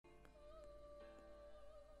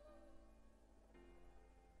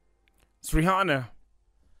It's Rihanna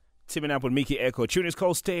teaming up with Mickey Echo. Tune is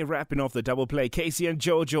called Stay, wrapping off the double play. Casey and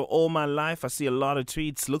Jojo, All My Life. I see a lot of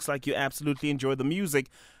tweets. Looks like you absolutely enjoy the music.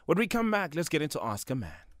 When we come back, let's get into Ask a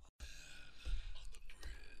Man.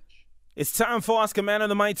 It's time for Ask a Man on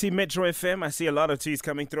the mighty Metro FM. I see a lot of tweets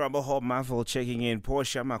coming through. Abohob Marvel checking in.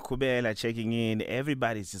 Portia Makubela checking in.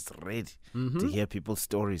 Everybody's just ready to hear people's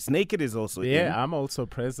stories. Naked is also in. Yeah, I'm also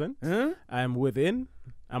present. Huh? I'm within.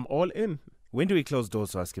 I'm all in. When do we close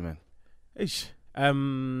doors to Ask a Man? Ish.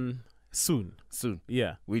 Soon.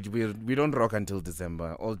 Yeah. We don't rock until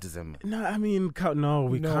December, all December. No, I mean, we can't.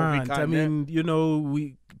 I mean,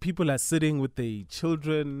 people are sitting with their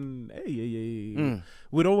children. Hey.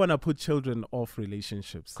 We don't want to put children off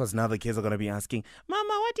relationships. Because now the kids are going to be asking,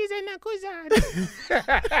 Mama, what is a nakuzan?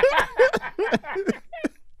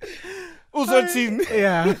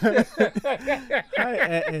 Yeah.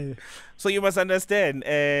 So you must understand,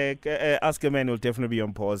 Ask a Man will definitely be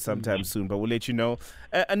on pause sometime soon, but we'll let you know.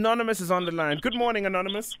 Anonymous is on the line. Good morning,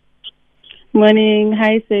 Anonymous. Morning.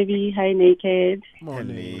 Hi, Sebi. Hi, Naked.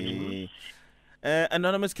 Morning.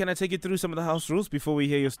 Anonymous, can I take you through some of the house rules before we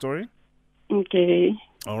hear your story? Okay.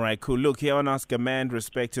 All right, cool. Look, here on Ask a Man,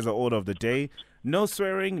 respect is the order of the day. No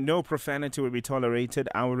swearing, no profanity will be tolerated.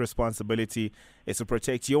 Our responsibility is to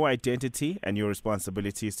protect your identity, and your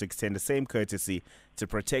responsibility is to extend the same courtesy to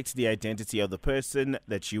protect the identity of the person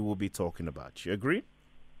that you will be talking about. You agree?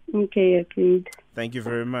 Okay, agreed. Thank you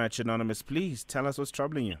very much. Anonymous, please tell us what's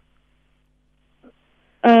troubling you.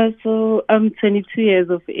 So I'm 22 years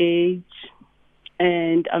of age,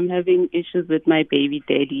 and I'm having issues with my baby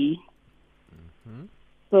daddy.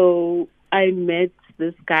 So I met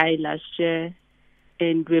this guy last year,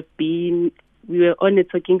 and we were on a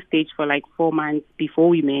talking stage for like 4 months before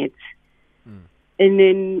we met. And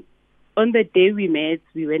then on the day we met,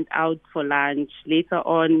 we went out for lunch. Later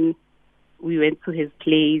on, we went to his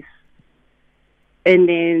place. And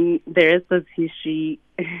then the rest was history.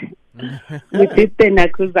 We did the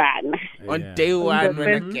nakuzana. On day one, On the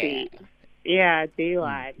first day. Yeah, day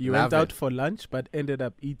one. You went out for lunch, but ended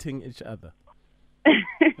up eating each other.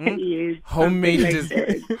 Yes,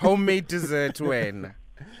 homemade dessert when?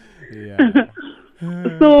 Yeah.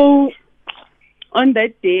 So on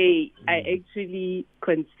that day, I actually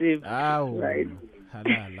conceived. Ow. Right.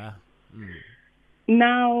 Halala.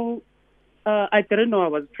 Now, I didn't know I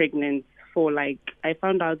was pregnant I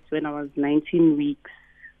found out when I was 19 weeks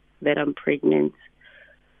that I'm pregnant.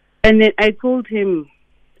 And then I told him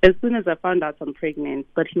as soon as I found out I'm pregnant,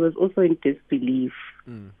 but he was also in disbelief.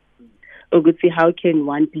 Oguti, how can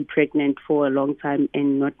one be pregnant for a long time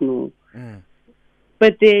and not know?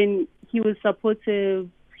 But then he was supportive.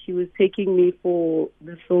 He was taking me for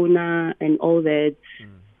the sauna and all that.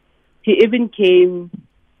 He even came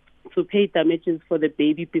to pay damages for the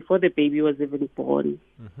baby before the baby was even born.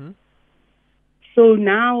 So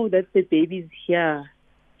now that the baby's here,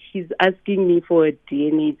 he's asking me for a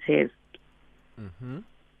DNA test.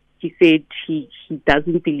 He said he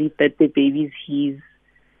doesn't believe that the baby's his.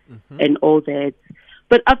 And all that.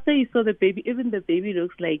 But after he saw the baby, even the baby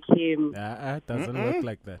looks like him. Doesn't work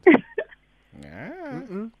like that.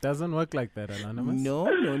 Doesn't work like that, Anonymous. No.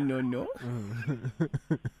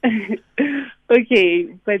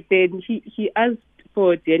 Okay, but then he asked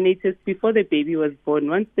for a DNA test before the baby was born.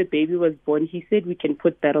 Once the baby was born, he said we can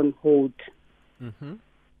put that on hold.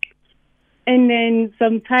 And then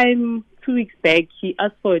sometime 2 weeks back, he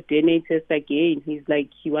asked for a DNA test again. He's like,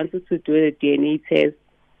 he wanted to do a DNA test.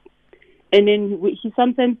 And then he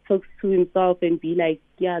sometimes talks to himself and be like,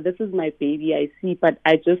 yeah, this is my baby, I see, but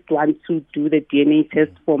I just want to do the DNA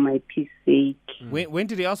test for my peace sake. When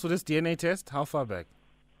did he ask for this DNA test? How far back?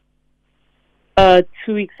 2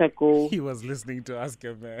 weeks ago. He was listening to Ask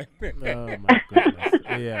a Man. Oh, my goodness.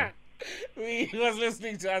 Yeah. He was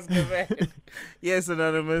listening to Ask a Man. Yes,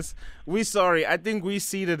 Anonymous. We're sorry. I think we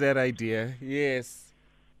seeded that idea. Yes.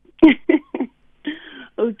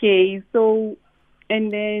 Okay, so...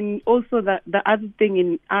 And then also the other thing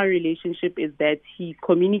in our relationship is that he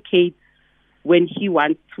communicates when he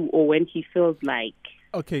wants to or when he feels like.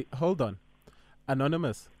 Okay, hold on.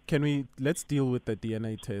 Anonymous, let's deal with the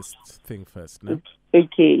DNA test thing first, no?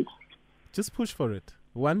 Okay. Just push for it.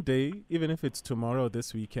 One day, even if it's tomorrow or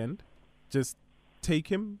this weekend, just take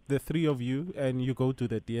him, the three of you, and you go do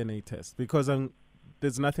the DNA test. Because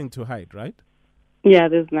there's nothing to hide, right? Yeah,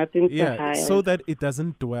 there's nothing to hide. So that it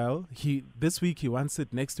doesn't dwell. This week he wants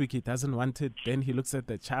it, next week he doesn't want it. Then he looks at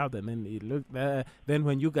the child, and then he then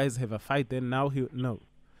when you guys have a fight, then now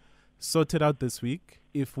sort it out this week.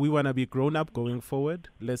 If we want to be grown up going forward,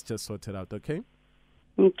 let's just sort it out, okay?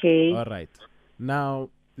 Okay. All right.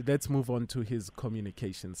 Now let's move on to his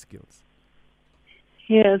communication skills.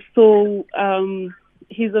 Yeah, so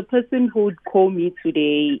he's a person who would call me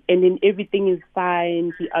today, and then everything is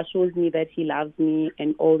fine. He assures me that he loves me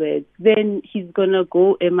and all that. Then he's gonna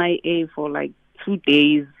go MIA for like 2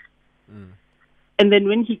 days, and then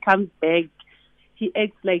when he comes back, he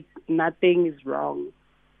acts like nothing is wrong.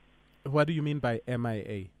 What do you mean by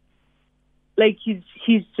MIA? Like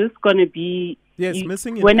he's just gonna be. Yes,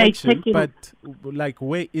 missing in when action, I check him, but like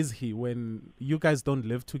where is he when you guys don't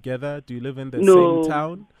live together? Do you live in the No. same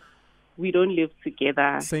town? we don't live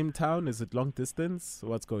together. Same town? Is it long distance?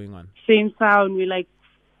 What's going on? Same town. We're like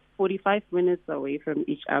 45 minutes away from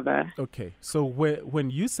each other. Okay, so when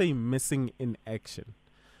you say missing in action,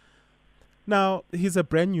 now he's a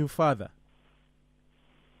brand new father.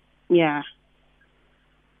 Yeah.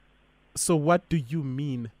 So what do you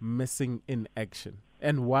mean missing in action?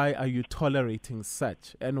 And why are you tolerating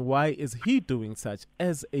such? And why is he doing such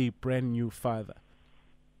as a brand new father?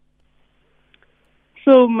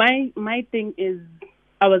 So my thing is,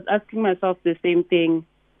 I was asking myself the same thing,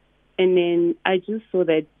 and then I just saw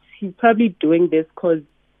that he's probably doing this because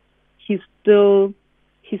he still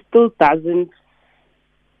doesn't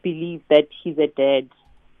believe that he's a dad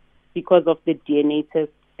because of the DNA test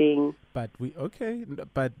thing. But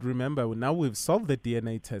but remember, now we've solved the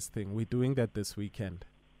DNA test thing. We're doing that this weekend.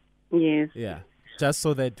 Yes. Yeah, just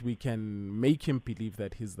so that we can make him believe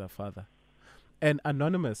that he's the father. And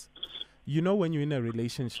Anonymous, you know, when you're in a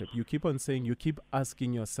relationship, you keep on saying, you keep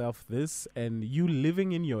asking yourself this, and you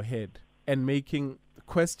living in your head and making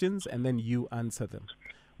questions, and then you answer them.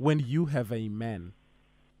 When you have a man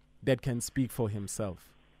that can speak for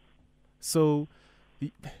himself. So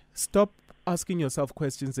stop asking yourself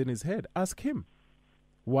questions in his head. Ask him,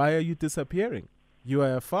 why are you disappearing? You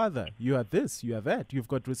are a father. You are this. You are that. You've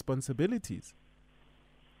got responsibilities.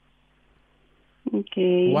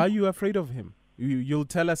 Okay. Why are you afraid of him? You'll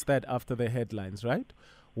tell us that after the headlines, right?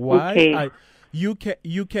 Why Okay.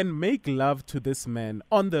 you can make love to this man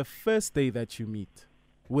on the first day that you meet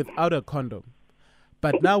without a condom.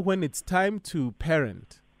 But now when it's time to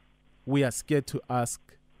parent, we are scared to ask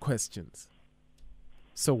questions.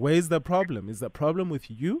 So where's the problem? Is the problem with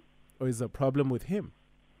you or is the problem with him?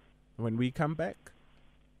 When we come back.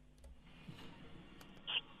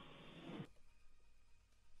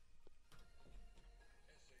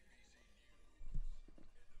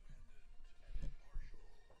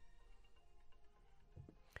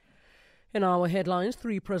 In our headlines,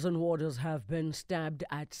 3 prison warders have been stabbed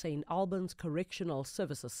at St. Albans Correctional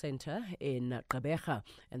Services Center in Gqeberha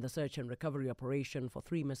in the search and recovery operation for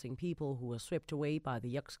 3 missing people who were swept away by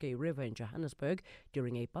the Yukskei River in Johannesburg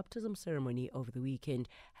during a baptism ceremony over the weekend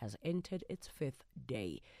has entered its 5th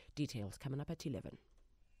day. Details coming up at 11.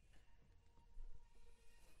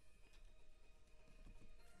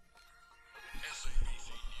 SABC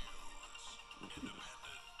News,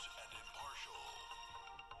 independent and impartial.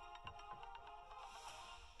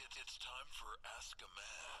 It's time for Ask a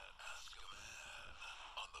Man. Ask a Man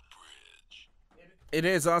on the bridge. It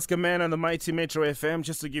is Ask a Man on the Mighty Metro FM.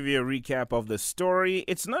 Just to give you a recap of the story,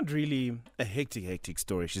 it's not really a hectic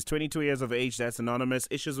story. She's 22 years of age. That's Anonymous.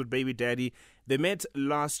 Issues with baby daddy. They met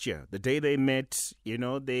last year. The day they met,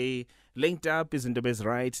 they linked up. Isn't the best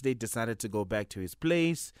right? They decided to go back to his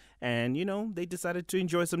place, and they decided to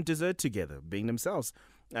enjoy some dessert together, being themselves.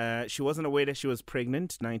 She wasn't aware that she was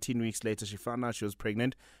pregnant. 19 weeks later, she found out she was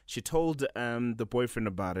pregnant. She told the boyfriend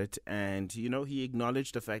about it, and he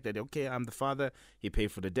acknowledged the fact that, okay, I'm the father. He paid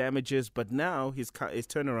for the damages, but now he's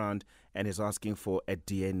turned around and is asking for a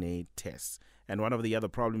DNA test. And one of the other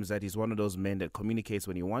problems is that he's one of those men that communicates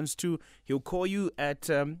when he wants to. He'll call you at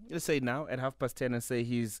let's say now at 10:30 and say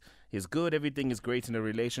he's good, everything is great in the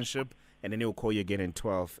relationship, and then he'll call you again at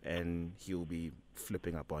 12 and he'll be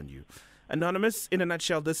flipping up on you. Anonymous, in a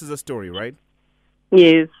nutshell, this is a story, right?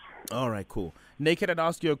 Yes. All right, cool. Naked, I'd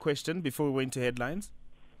ask you a question before we went to headlines.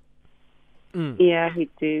 Yeah, he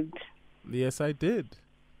did. Yes, I did.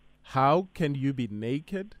 How can you be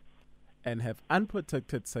naked and have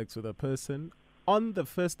unprotected sex with a person on the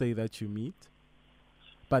first day that you meet,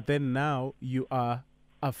 but then now you are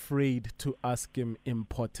afraid to ask him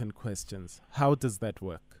important questions? How does that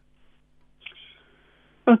work?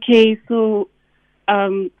 Okay, so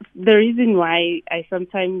the reason why I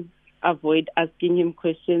sometimes avoid asking him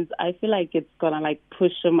questions, I feel like it's gonna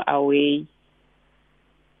push him away.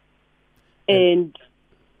 And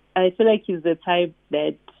I feel like he's the type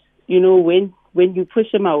that, when you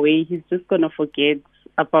push him away, he's just gonna forget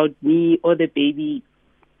about me or the baby.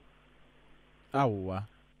 Awa.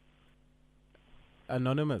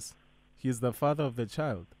 Anonymous, he's the father of the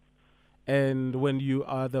child. And when you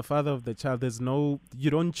are the father of the child, you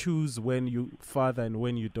don't choose when you father and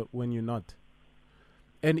when you're not.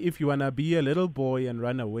 And if you want to be a little boy and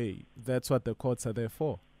run away, that's what the courts are there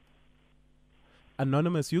for.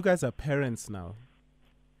 Anonymous, you guys are parents now.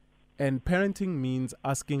 And parenting means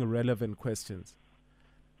asking relevant questions.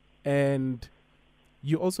 And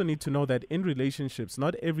you also need to know that in relationships,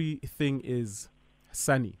 not everything is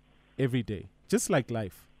sunny every day, just like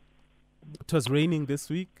life. It was raining this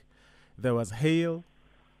week. There was hail.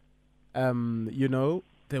 There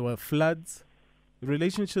were floods.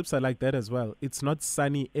 Relationships are like that as well. It's not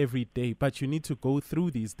sunny every day, but you need to go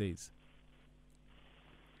through these days.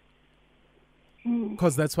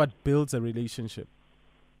 Because that's what builds a relationship.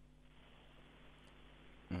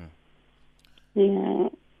 Yeah.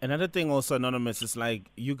 Another thing also, Anonymous, is like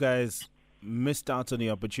you guys missed out on the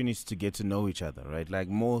opportunity to get to know each other, right? Like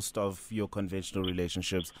most of your conventional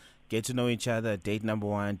relationships, get to know each other, date number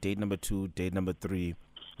 1, date number 2, date number 3,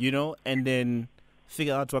 and then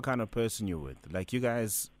figure out what kind of person you're with. Like you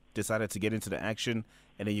guys decided to get into the action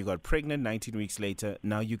and then you got pregnant 19 weeks later.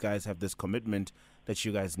 Now you guys have this commitment that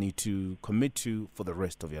you guys need to commit to for the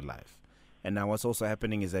rest of your life. And now what's also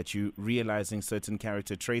happening is that you realizing certain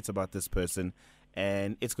character traits about this person,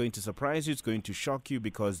 and it's going to surprise you, it's going to shock you,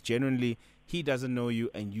 because genuinely he doesn't know you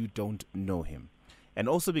and you don't know him. And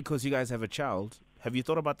also because you guys have a child, have you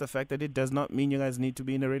thought about the fact that it does not mean you guys need to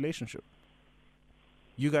be in a relationship?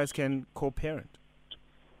 You guys can co-parent.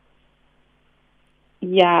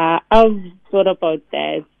 Yeah, I've thought about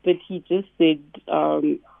that, but he just said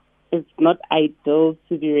it's not ideal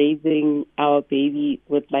to be raising our baby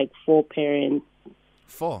with like 4 parents.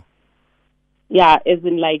 4? Yeah, as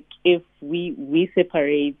in like if we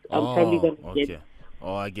separate, I'm probably gonna get.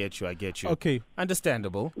 Oh, I get you. Okay.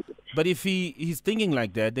 Understandable. But if he's thinking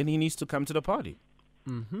like that, then he needs to come to the party.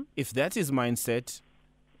 Mm-hmm. If that's his mindset,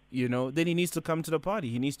 then he needs to come to the party.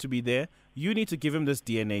 He needs to be there. You need to give him this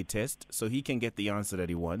DNA test so he can get the answer that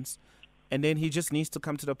he wants. And then he just needs to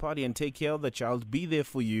come to the party and take care of the child, be there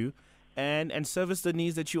for you, and service the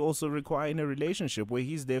needs that you also require in a relationship, where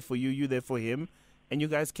he's there for you, you're there for him, and you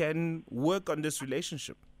guys can work on this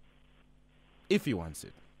relationship if he wants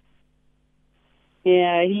it.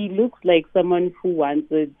 Yeah, he looks like someone who wants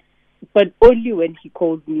it, but only when he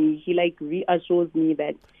calls me. He like reassures me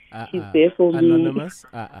that he's there for me. Anonymous?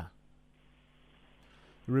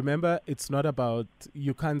 Remember, it's not about,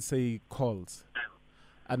 you can't say calls.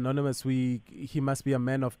 Anonymous, he must be a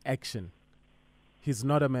man of action. He's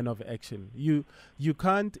not a man of action. You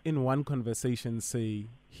can't in one conversation say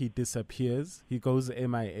he disappears, he goes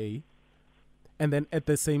MIA, and then at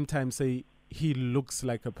the same time say he looks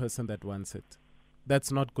like a person that wants it.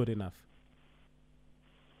 That's not good enough.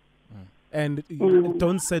 And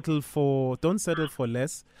don't settle for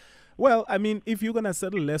less. Well, I mean, if you're gonna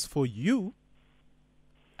settle less for you,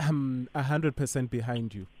 I'm 100%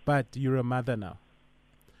 behind you. But you're a mother now.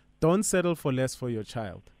 Don't settle for less for your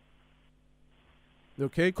child.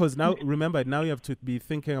 Okay? Because now, remember, now you have to be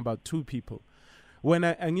thinking about 2 people. When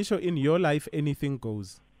in your life, anything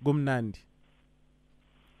goes. Gumnandi.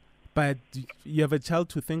 But you have a child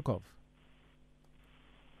to think of.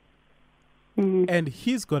 And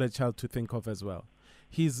he's got a child to think of as well.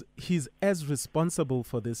 He's as responsible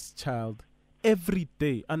for this child every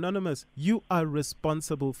day. Anonymous, you are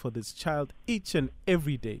responsible for this child each and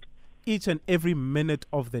every day, each and every minute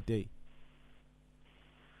of the day.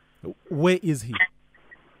 Where is he?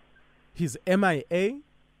 He's MIA.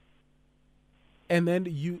 And then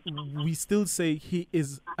we still say he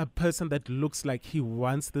is a person that looks like he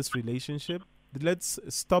wants this relationship. Let's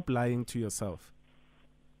stop lying to yourself.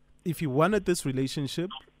 If you wanted this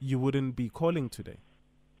relationship, you wouldn't be calling today.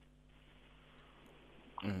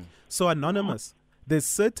 So, Anonymous, there's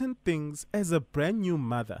certain things, as a brand new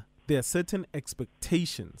mother, there are certain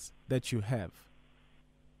expectations that you have.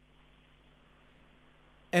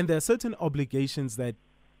 And there are certain obligations that,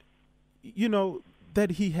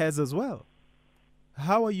 that he has as well.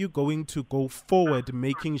 How are you going to go forward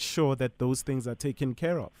making sure that those things are taken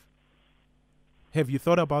care of? Have you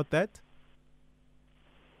thought about that?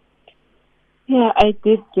 Yeah, I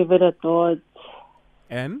did give it a thought.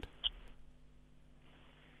 And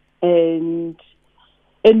in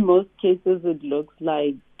most cases, it looks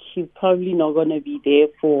like he's probably not going to be there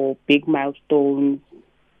for big milestones.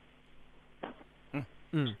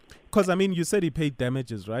 Because, you said he paid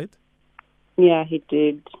damages, right? Yeah, he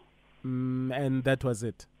did. And that was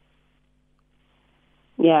it?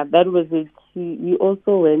 Yeah, that was it. We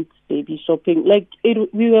also went baby shopping.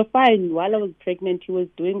 We were fine. While I was pregnant, he was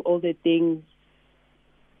doing all the things.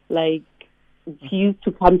 Like, he used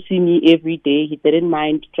to come see me every day. He didn't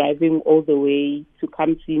mind driving all the way to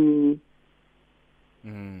come see me.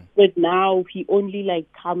 But now he only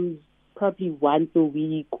comes probably once a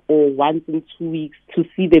week or once in 2 weeks to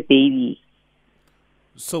see the baby.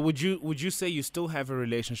 So would you say you still have a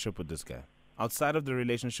relationship with this guy? Outside of the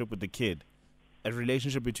relationship with the kid, a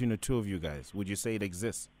relationship between the two of you guys, would you say it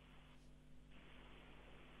exists?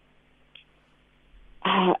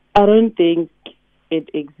 I don't think it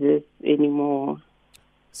exists anymore.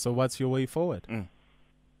 So what's your way forward?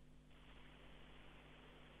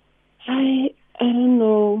 I don't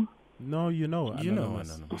know. No, you know. You know,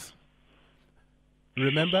 Anonymous.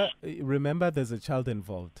 Remember there's a child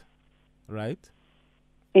involved, right?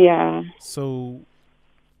 Yeah. So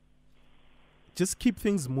just keep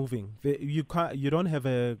things moving. You don't have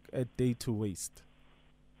a day to waste.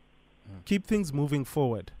 Keep things moving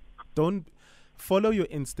forward. Don't follow your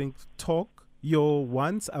instinct. Talk. Your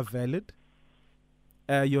wants are valid.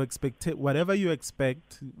 Whatever you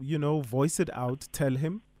expect, voice it out. Tell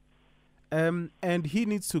him. And he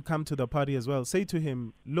needs to come to the party as well. Say to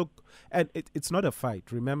him, look, and it's not a fight,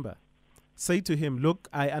 remember. Say to him, look,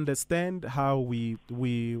 I understand how we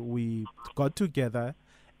got together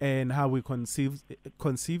and how we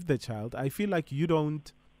conceived the child. I feel like you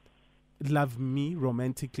don't love me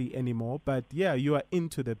romantically anymore, but yeah, you are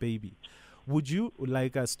into the baby. Would you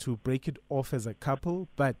like us to break it off as a couple?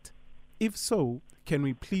 But if so, can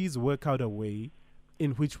we please work out a way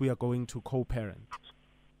in which we are going to co-parent?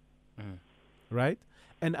 Right?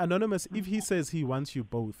 And Anonymous, if he says he wants you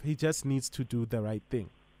both, he just needs to do the right thing.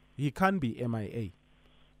 He can't be MIA.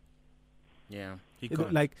 Yeah, he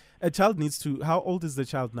can't. Like a child needs to. How old is the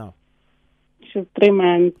child now? She's 3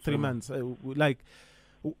 months. 3 months.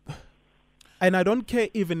 And I don't care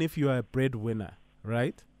even if you are a breadwinner,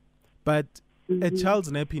 right? But a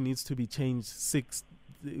child's nappy needs to be changed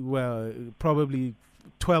probably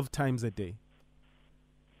 12 times a day.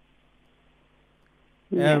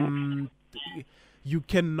 Yeah. You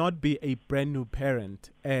cannot be a brand new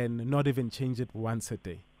parent and not even change it once a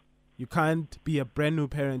day. You can't be a brand new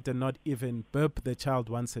parent and not even burp the child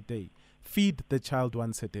once a day. Feed the child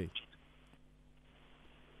once a day.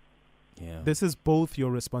 Yeah. This is both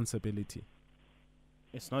your responsibility.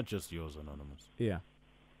 It's not just yours, Anonymous. Yeah.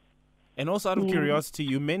 And also out of curiosity,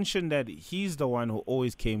 you mentioned that he's the one who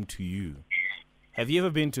always came to you. Have you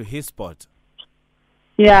ever been to his spot?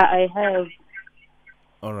 Yeah, I have.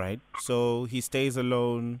 All right. So he stays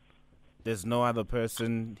alone. There's no other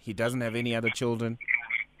person. He doesn't have any other children.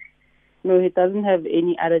 No, he doesn't have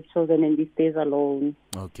any other children and he stays alone.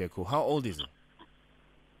 Okay, cool. How old is he?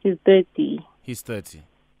 He's 30. He's 30.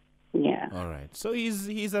 Yeah. All right. So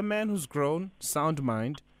he's a man who's grown, sound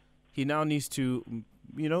mind. He now needs to,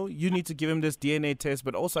 you need to give him this DNA test.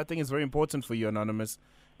 But also I think it's very important for you, Anonymous,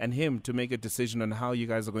 and him to make a decision on how you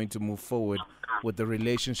guys are going to move forward with the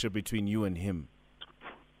relationship between you and him.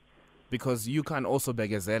 Because you can't also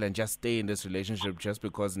begazelle and just stay in this relationship just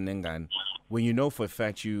because Nengan, when you know for a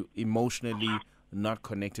fact you emotionally not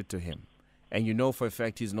connected to him. And you know for a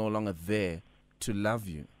fact he's no longer there to love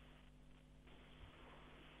you.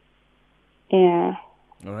 Yeah.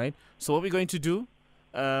 All right. So what we're going to do,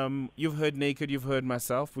 you've heard Naked, you've heard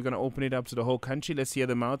myself. We're going to open it up to the whole country. Let's hear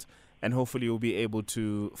them out. And hopefully you'll be able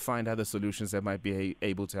to find other solutions that might be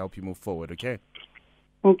able to help you move forward. Okay?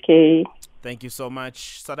 Okay. Thank you so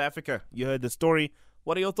much. South Africa, you heard the story.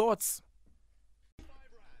 What are your thoughts?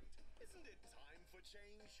 Isn't it time for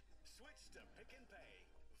change? Switch to Pick n Pay.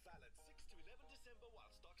 Valid 6 to 11 December while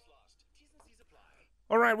stocks last. T's and C's apply.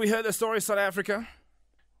 All right, we heard the story, South Africa.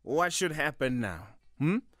 What should happen now?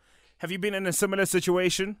 Have you been in a similar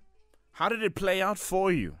situation? How did it play out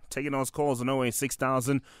for you? Taking those calls on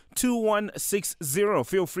 086,000 2160.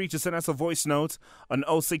 Feel free to send us a voice note on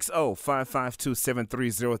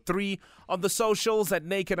 060-552-7303. On the socials at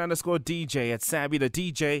naked_DJ, at Sabby the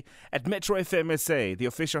DJ, at Metro FM SA. The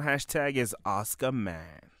official hashtag is Ask a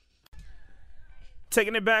Man.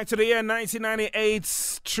 Taking it back to the year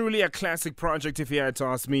 1998, truly a classic project if you had to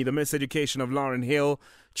ask me. The Miseducation of Lauryn Hill.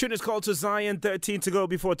 Tune is called To Zion, 13 to go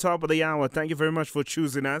before top of the hour. Thank you very much for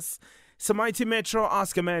choosing us. It's Mighty Metro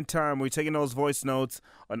Ask a Man time. We're taking those voice notes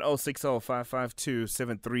on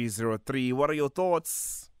 060-552-7303. What are your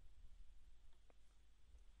thoughts?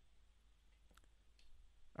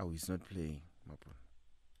 Oh, he's not playing.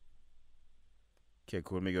 Okay,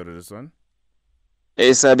 cool. Let me go to this one.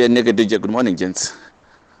 Hey, Sabi and Naked DJ. Good morning, gents.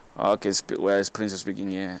 Okay, where is Prince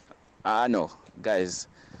speaking here? No, guys.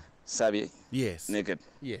 Sabi. Yes. Naked.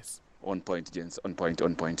 Yes. On point, gents. On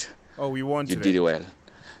point. Oh, we want you did it well.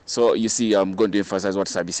 So, you see, I'm going to emphasize what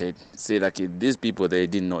Sabi said. Say, like, these people, they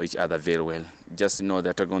didn't know each other very well. Just know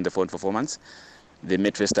they're talking on the phone for 4 months. They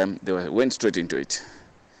met first time. They went straight into it.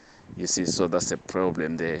 You see, so that's the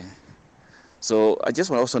problem there. So I just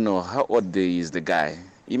want to also know how old is the guy.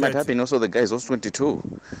 It might 30. happen also the guy is also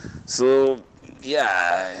 22. So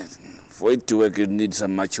yeah, for it to work, you need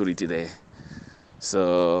some maturity there.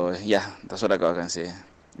 So yeah, that's what I can say.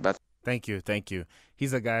 But Thank you.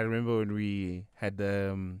 He's a guy. I remember when we had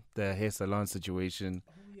the hair salon situation,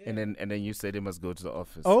 and then you said he must go to the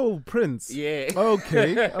office. Oh, Prince. Yeah.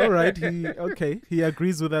 Okay. All right. He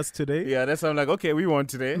agrees with us today. Yeah, that's why I'm like, okay, we won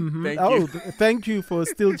today. Mhm. Thank Oh, you. thank you for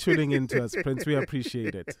still tuning in to us, Prince. We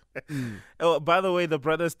appreciate it. Oh, by the way, the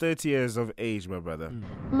brother's 30 years of age, my brother.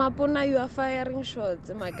 Mapuna, you are firing shots,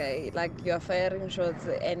 my guy. Like you are firing shots,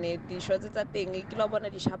 and the shots is a thing.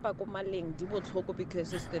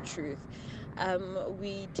 Because it's the truth.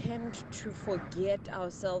 We tend to forget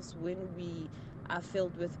ourselves when we are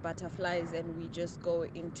filled with butterflies and we just go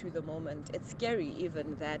into the moment. It's scary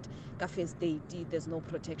even that first date there's no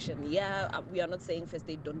protection. Yeah, we are not saying first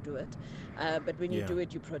date don't do it, but when you Yeah. do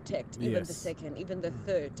it, you protect. Even the Yes. second, even the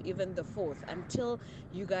third, even the fourth, until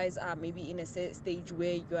you guys are maybe in a stage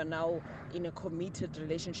where you are now in a committed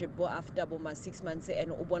relationship. But after 6 months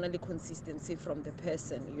and the consistency from the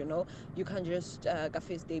person, you can't just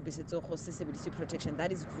first date protection.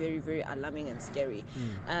 That is very, very alarming and scary.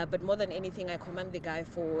 But more than anything, I commend the guy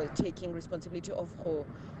for taking responsibility of ho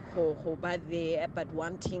ba there, but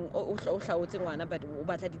wanting but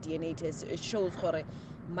the DNA test. It shows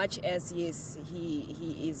much as yes,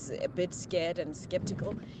 he is a bit scared and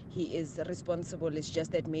skeptical, he is responsible. It's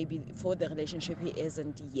just that maybe for the relationship he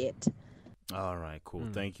isn't yet. All right, cool.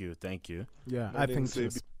 Thank you. Yeah, I think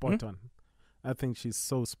she's spot on. I think she's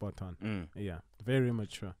so spot on. Yeah, very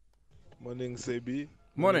mature. Morning, Sebi.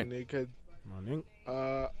 Morning. Naked. Morning.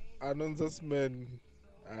 Anonza's man,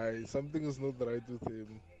 something is not right with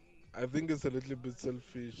him. I think it's a little bit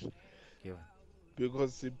selfish. Yeah.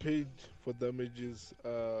 Because he paid for damages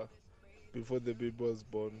before the baby was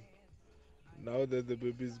born. Now that the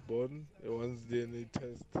baby is born, he wants DNA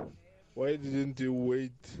test. Why didn't he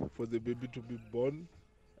wait for the baby to be born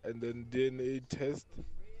and then DNA test,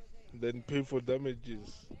 then pay for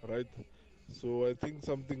damages, right? So I think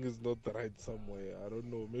something is not right somewhere. I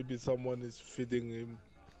don't know. Maybe someone is feeding him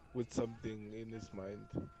with something in his mind.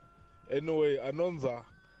 Anyway, Anonza,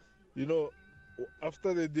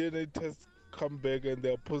 after the DNA test come back and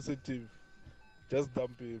they are positive, just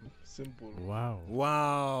dump him. Simple.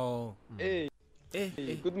 Wow. Hey.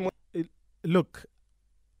 Good morning. Look,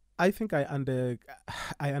 I think I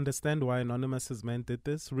understand why Anonymous's man did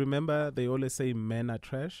this. Remember, they always say men are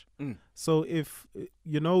trash. So if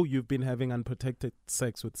you've been having unprotected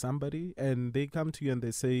sex with somebody and they come to you and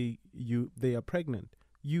they say they are pregnant,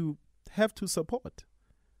 you have to support.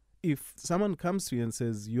 If someone comes to you and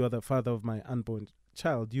says you are the father of my unborn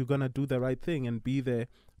child, you're gonna do the right thing and be there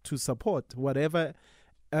to support whatever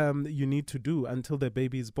you need to do until the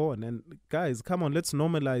baby is born. And guys, come on, let's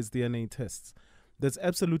normalize DNA tests. There's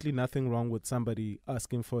absolutely nothing wrong with somebody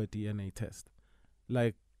asking for a DNA test.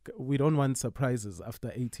 Like, we don't want surprises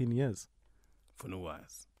after 18 years. For no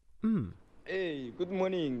wise. Hey, good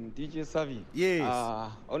morning, DJ Savi. Yes.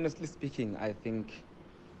 Honestly speaking, I think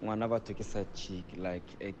Mwanaba took a cheek, like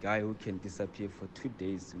a guy who can disappear for 2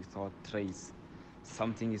 days without trace.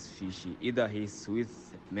 Something is fishy. Either he's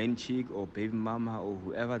with main chick or baby mama or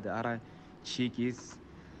whoever the other chick is.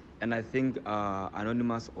 And I think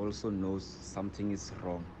Anonymous also knows something is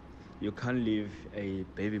wrong. You can't leave a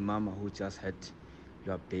baby mama who just had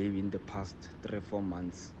your baby in the past 3 or 4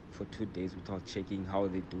 months for 2 days without checking how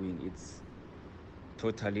they're doing. It's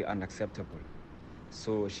totally unacceptable.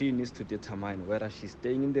 So she needs to determine whether she's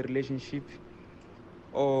staying in the relationship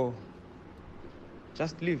or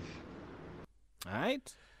just leave. All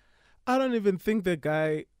right. I don't even think the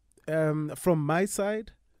guy, from my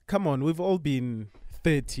side, come on, we've all been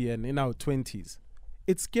 30 and in our 20s.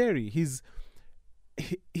 It's scary. He's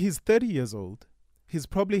 30 years old. He's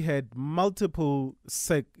probably had multiple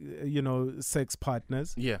sex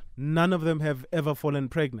partners. Yeah. None of them have ever fallen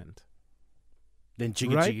pregnant. Then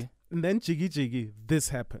jiggy right? jiggy. And then jiggy, this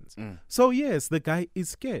happens. So yes, the guy is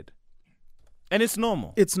scared. And it's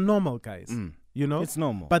normal. It's normal, guys. It's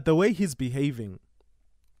normal. But the way he's behaving,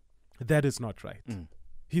 that is not right.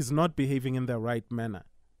 He's not behaving in the right manner.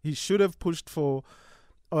 He should have pushed for,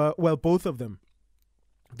 both of them.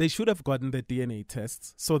 They should have gotten the DNA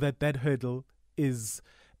tests so that hurdle is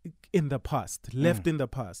in the past, left in the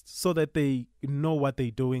past, so that they know what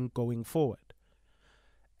they're doing going forward.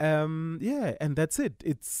 And that's it.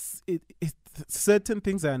 It's certain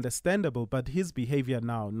things are understandable, but his behavior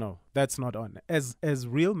now, no, that's not on. As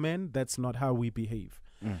real men, that's not how we behave.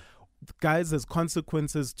 Guys, there's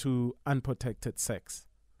consequences to unprotected sex.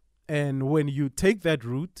 And when you take that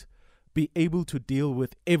route, be able to deal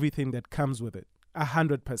with everything that comes with it.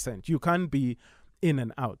 100%. You can't be in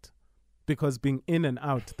and out, because being in and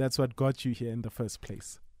out, that's what got you here in the first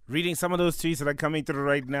place. Reading some of those tweets that are coming through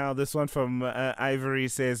right now. This one from Ivory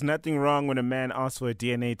says, nothing wrong when a man asks for a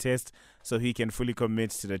DNA test so he can fully commit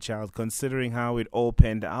to the child. Considering how it all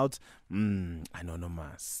panned out, I know no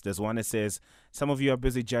mas. There's one that says, some of you are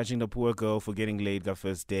busy judging the poor girl for getting laid the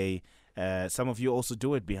first day. Some of you also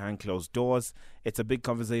do it behind closed doors. It's a big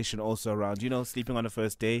conversation also around, sleeping on the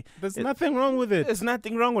first day. There's nothing wrong with it. There's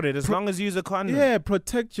nothing wrong with it as long as you use a condom. Yeah,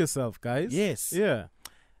 protect yourself, guys. Yes. Yeah.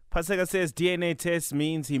 Paseka says DNA test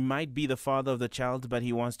means he might be the father of the child, but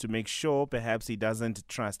he wants to make sure perhaps he doesn't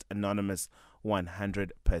trust Anonymous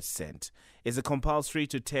 100%. Is it compulsory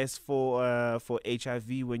to test for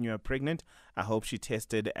HIV when you are pregnant? I hope she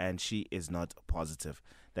tested and she is not positive.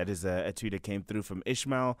 That is a tweet that came through from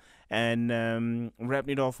Ishmael. And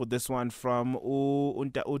wrapping it off with this one from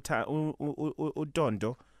Udondo,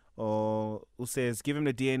 who says, give him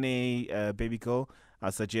the DNA, baby girl. I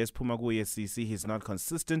suggest Pumaguye CC. He's not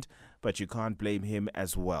consistent, but you can't blame him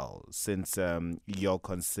as well, since you're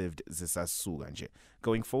conceived zisasuganje.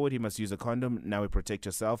 Going forward, he must use a condom. Now protect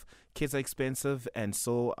yourself. Kids are expensive, and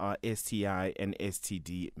so are STI and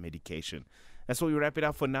STD medication. That's what we wrap it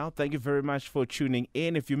up for now. Thank you very much for tuning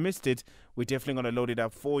in. If you missed it, we're definitely going to load it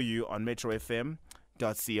up for you on metrofm.co.za.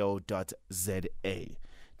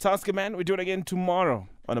 Ask a Man, we do it again tomorrow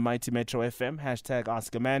on the Mighty Metro FM.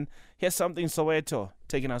 #AskAMan. Here's something Soweto,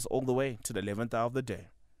 taking us all the way to the 11th hour of the day.